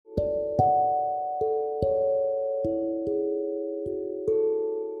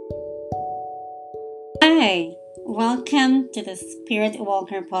Hi, welcome to the Spirit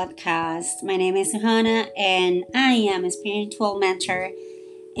Walker podcast. My name is Johanna, and I am a spiritual mentor,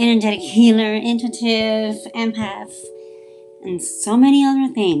 energetic healer, intuitive, empath, and so many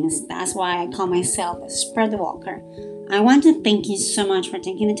other things. That's why I call myself a Spirit Walker. I want to thank you so much for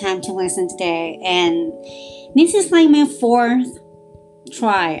taking the time to listen today. And this is like my fourth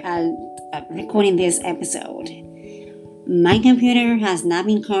try at recording this episode. My computer has not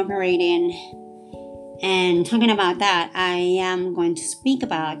been cooperating. And talking about that, I am going to speak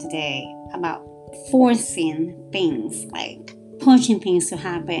about today about forcing things, like pushing things to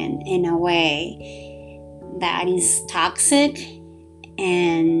happen in a way that is toxic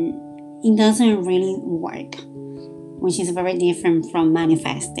and it doesn't really work, which is very different from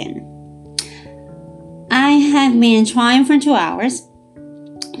manifesting. I have been trying for 2 hours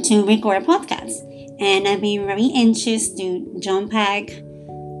to record a podcast, and I've been very anxious to jump back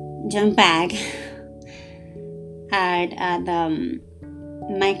at the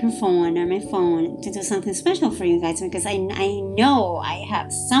microphone or my phone to do something special for you guys, because I know I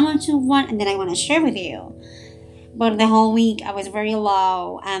have so much to want and that I want to share with you. But the whole week I was very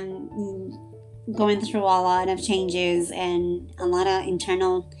low. I'm going through a lot of changes and a lot of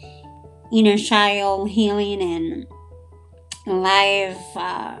internal inner child healing and life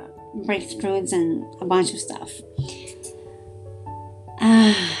breakthroughs and a bunch of stuff.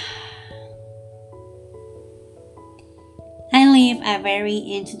 I live a very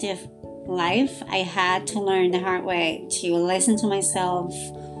intuitive life. I had to learn the hard way to listen to myself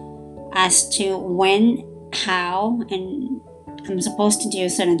as to when, how, and I'm supposed to do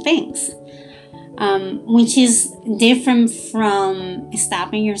certain things, which is different from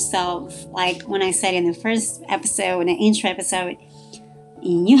stopping yourself. Like when I said in the first episode, the intro episode,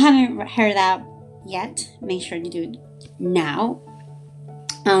 and you haven't heard that yet, make sure to do it now.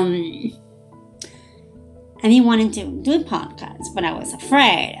 I didn't want to do a podcast, but I was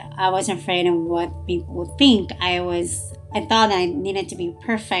afraid. I was afraid of what people would think. I thought that I needed to be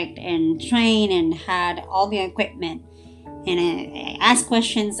perfect and trained and had all the equipment. And I asked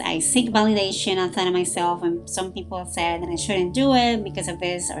questions. I seek validation outside of myself. And some people said that I shouldn't do it because of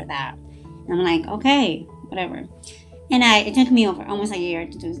this or that. And I'm like, okay, whatever. And it took me over almost a year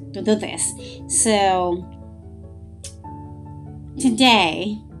to do this. So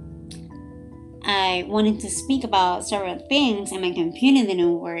today, I wanted to speak about several things, and my computer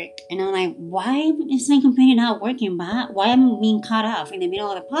didn't work. And I'm like, why is my computer not working? Why am I being cut off in the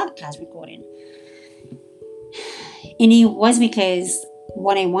middle of the podcast recording? And it was because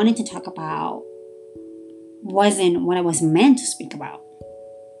what I wanted to talk about wasn't what I was meant to speak about.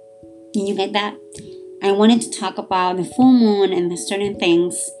 Can you get that? I wanted to talk about the full moon and the certain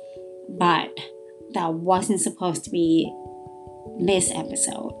things, but that wasn't supposed to be this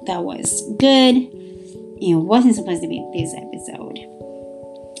episode. That was good. It wasn't supposed to be this episode.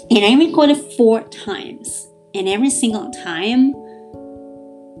 And I recorded 4 times. And every single time,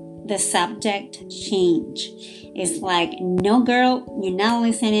 the subject changed. It's like, no girl, you're not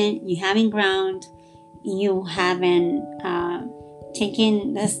listening. You haven't ground. You haven't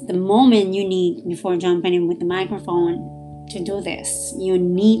taken the moment you need before jumping in with the microphone to do this. You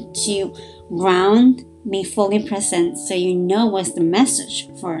need to ground, be fully present, so you know what's the message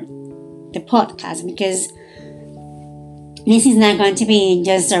for the podcast, because this is not going to be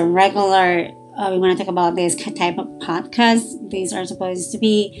just a regular we want to talk about this type of podcast. These are supposed to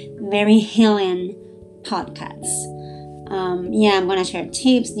be very healing podcasts. I'm going to share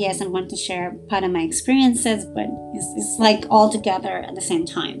tips. Yes, I'm going to share part of my experiences, but it's like all together at the same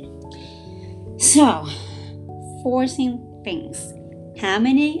time. So, forcing things. How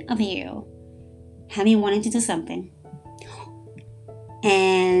many of you have you wanted to do something,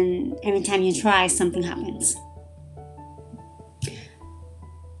 and every time you try, something happens?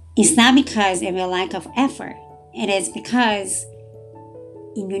 It's not because of your lack of effort. It is because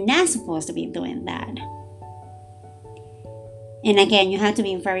you're not supposed to be doing that. And again, you have to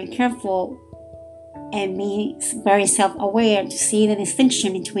be very careful and be very self-aware to see the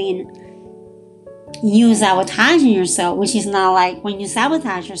distinction between you sabotaging yourself, which is not like when you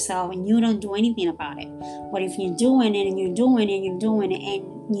sabotage yourself and you don't do anything about it. But if you're doing it and you're doing it and you're doing it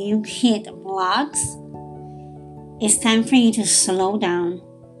and you hit blocks, it's time for you to slow down,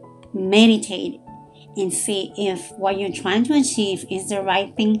 meditate, and see if what you're trying to achieve is the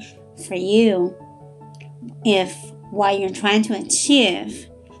right thing for you. If what you're trying to achieve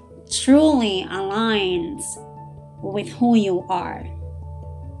truly aligns with who you are.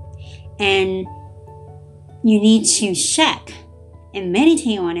 And you need to check and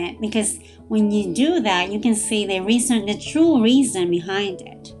meditate on it, because when you do that, you can see the true reason behind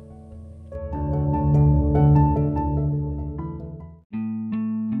it.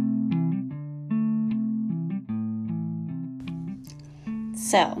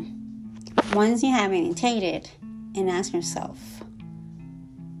 So, once you have meditated and ask yourself,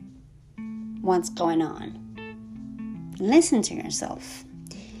 what's going on? Listen to yourself.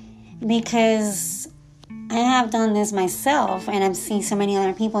 Because I have done this myself, and I've seen so many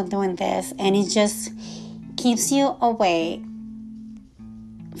other people doing this, and it just keeps you away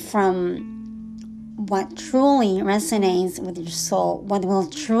from what truly resonates with your soul, what will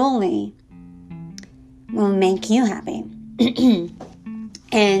truly will make you happy.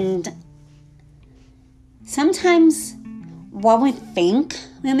 And sometimes what we think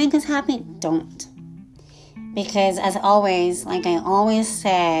will make us happy don't. Because as always, like I always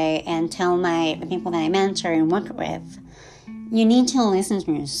say and tell the people that I mentor and work with, you need to listen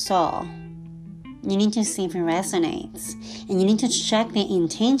to your soul. You need to see if it resonates. And you need to check the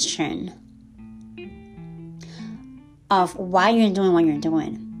intention of why you're doing what you're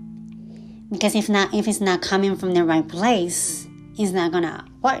doing. Because if it's not coming from the right place, it's not gonna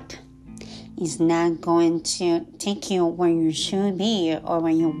work. It's not going to take you where you should be or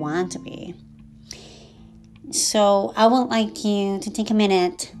where you want to be. So I would like you to take a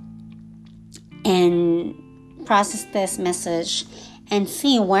minute and process this message and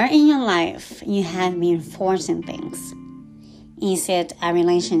see where in your life you have been forcing things. Is it a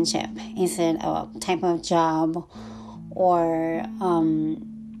relationship? Is it a type of job? Or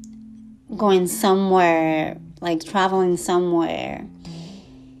going somewhere, like traveling somewhere.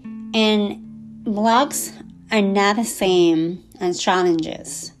 And blocks are not the same as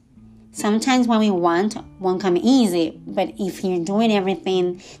challenges. Sometimes what we want won't come easy, but if you're doing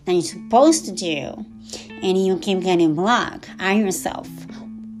everything that you're supposed to do and you keep getting blocked, ask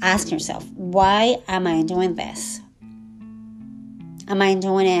yourself, why am I doing this? Am I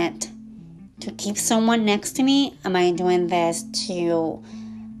doing it to keep someone next to me? Am I doing this to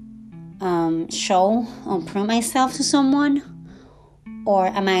show or prove myself to someone? Or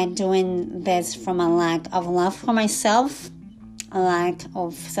am I doing this from a lack of love for myself? A lack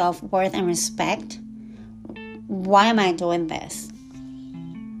of self-worth and respect? Why am I doing this?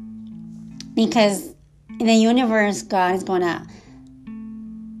 Because in the universe, God is going to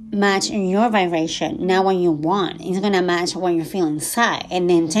match your vibration, not what you want. It's going to match what you feel inside and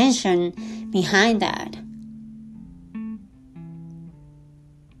the intention behind that.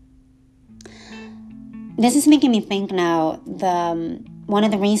 This is making me think now, one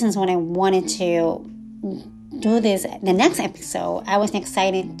of the reasons when I wanted to do this, the next episode, I was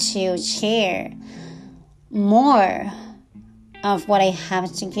excited to share more of what I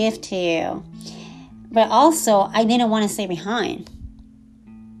have to give to you. But also, I didn't want to stay behind.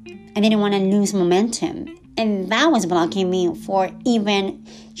 I didn't want to lose momentum. And that was blocking me for even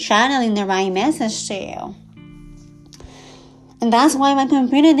channeling the right message to you. And that's why my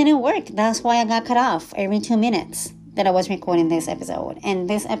computer didn't work. That's why I got cut off every 2 minutes that I was recording this episode. And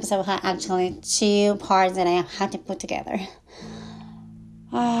this episode had actually 2 parts that I had to put together.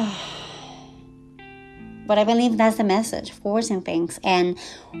 But I believe that's the message, forcing things. And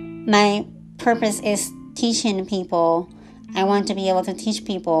my purpose is teaching people. I want to be able to teach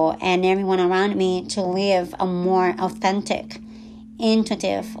people and everyone around me to live a more authentic,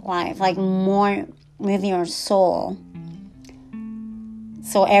 intuitive life, like more with your soul.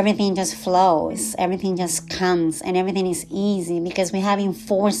 So everything just flows, everything just comes, and everything is easy because we have been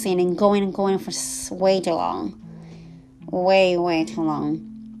forcing and going for way too long. Way, way too long.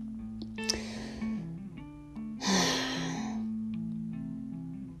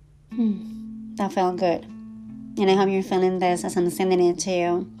 That felt good. And I hope you're feeling this as I'm sending it to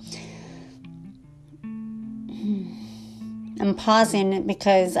you. I'm pausing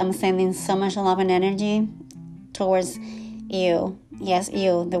because I'm sending so much love and energy towards you. Yes,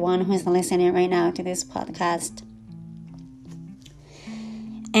 you, the one who's listening right now to this podcast.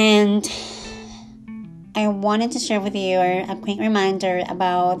 And I wanted to share with you a quick reminder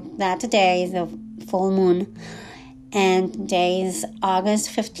about that today is the full moon. And today is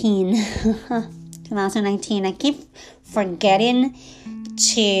August 15, 2019. I keep forgetting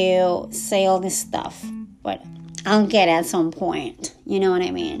to say all this stuff, but I'll get it at some point. You know what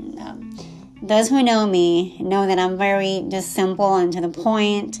I mean? Those who know me know that I'm very just simple and to the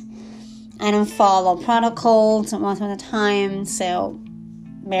point. I don't follow protocols most of the time, so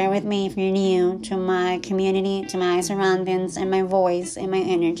bear with me if you're new to my community, to my surroundings, and my voice and my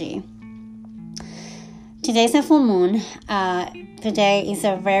energy. Today's a full moon. Today is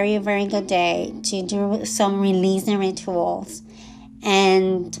a very, very good day to do some releasing rituals.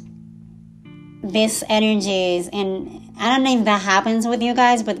 And this energy is, and I don't know if that happens with you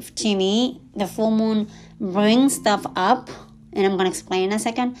guys, but to me, the full moon brings stuff up, and I'm going to explain in a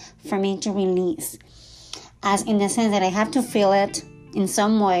second, for me to release. As in the sense that I have to feel it, in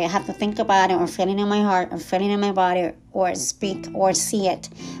some way. I have to think about it or feel it in my heart or feel it in my body or speak or see it.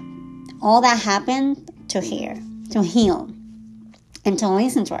 All that happened to heal, and to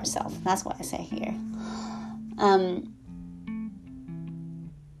listen to ourselves. That's what I say here.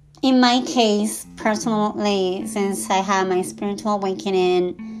 In my case, personally, since I had my spiritual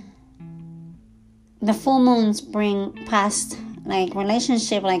awakening, the full moons bring past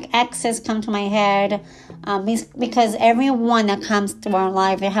relationship, exes come to my head, because everyone that comes to our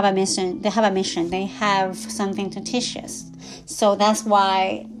life, they have a mission, they have something to teach us. So that's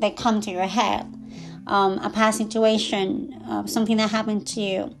why they come to your head. A past situation, something that happened to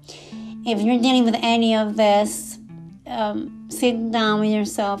you. If you're dealing with any of this, sit down with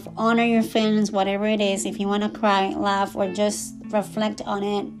yourself, honor your feelings, whatever it is. If you want to cry, laugh, or just reflect on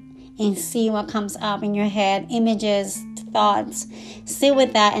it and see what comes up in your head, images, thoughts, sit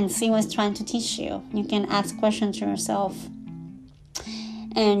with that and see what's trying to teach you. You can ask questions to yourself.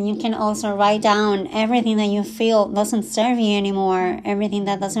 And you can also write down everything that you feel doesn't serve you anymore, everything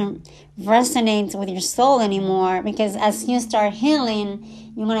that doesn't resonate with your soul anymore. Because as you start healing,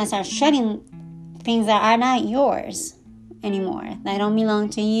 you're going to start shedding things that are not yours anymore, that don't belong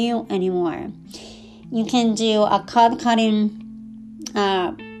to you anymore. You can do a cutting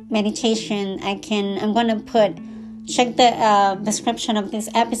meditation. I'm going to check the description of this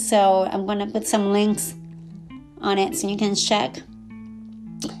episode. I'm going to put some links on it so you can check.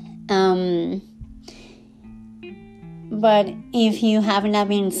 But if you have not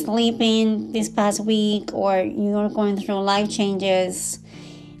been sleeping this past week, or you're going through life changes,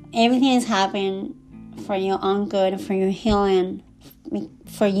 everything is happening for your own good, for your healing,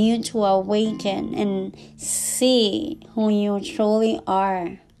 for you to awaken and see who you truly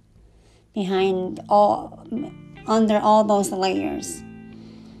are under all those layers,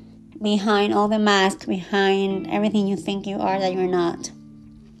 behind all the masks, behind everything you think you are that you're not.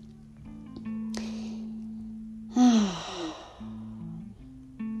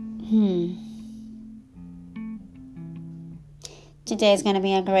 Today is going to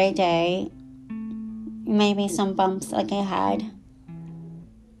be a great day. Maybe some bumps like I had,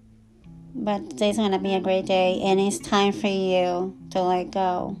 but today's going to be a great day, and it's time for you to let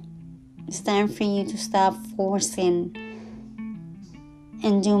go. It's time for you to stop forcing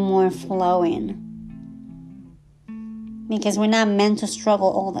and do more flowing, because we're not meant to struggle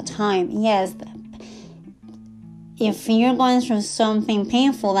all the time. Yes, if you're going through something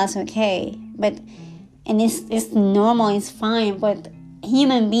painful, that's okay, and it's normal, it's fine, but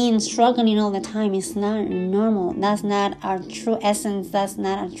human beings struggling all the time is not normal. That's not our true essence. That's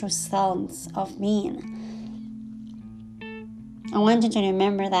not our true sense of being. I want you to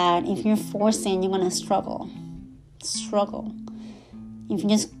remember that if you're forcing, you're going to struggle. If you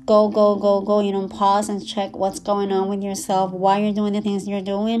just go, you don't pause and check what's going on with yourself, why you're doing the things you're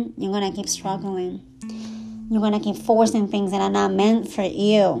doing, you're going to keep struggling. You're going to keep forcing things that are not meant for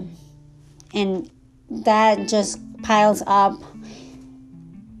you. And that just piles up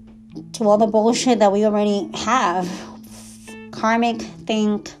to all the bullshit that we already have. Karmic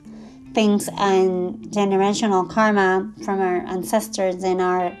things and generational karma from our ancestors and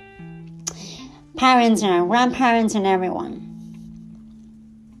our parents and our grandparents and everyone.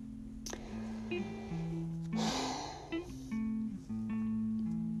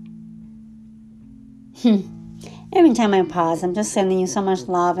 Every time I pause, I'm just sending you so much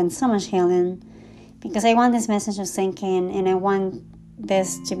love and so much healing, because I want this message to sink in, and I want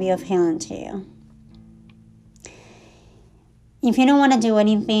this to be of healing to you. If you don't want to do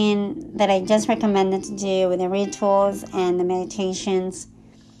anything that I just recommended to do with the rituals and the meditations,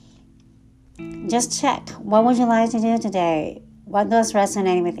 just check. What would you like to do today? What does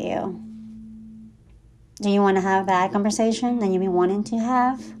resonate with you? Do you want to have that conversation that you've been wanting to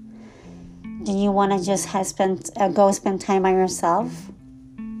have? Do you want to just go spend time by yourself?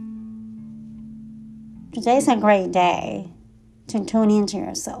 Today's a great day to tune into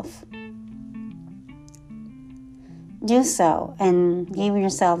yourself. Do so and give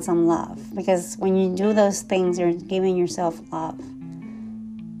yourself some love, because when you do those things, you're giving yourself love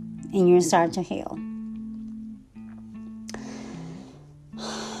and you start to heal.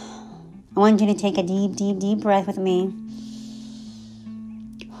 I want you to take a deep breath with me.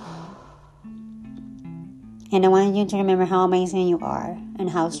 And I want you to remember how amazing you are, and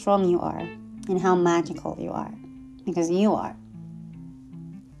how strong you are, and how magical you are, because you are.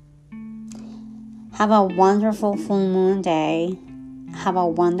 Have a wonderful full moon day. Have a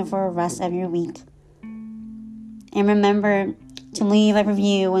wonderful rest of your week. And remember to leave a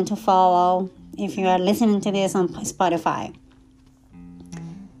review and to follow if you are listening to this on Spotify.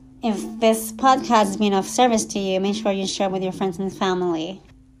 if this podcast has been of service to you, make sure you share with your friends and family.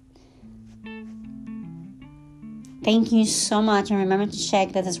 Thank you so much, and remember to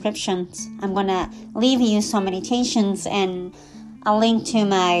check the descriptions. I'm going to leave you some meditations and a link to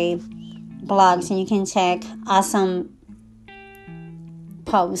my blogs, and you can check awesome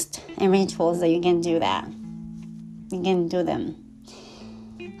posts and rituals that you can do that. You can do them.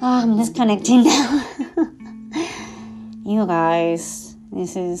 Oh, I'm disconnecting now. You guys,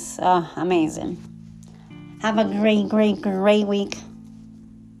 this is amazing. Have a great week.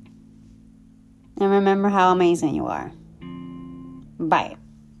 And remember how amazing you are. Bye.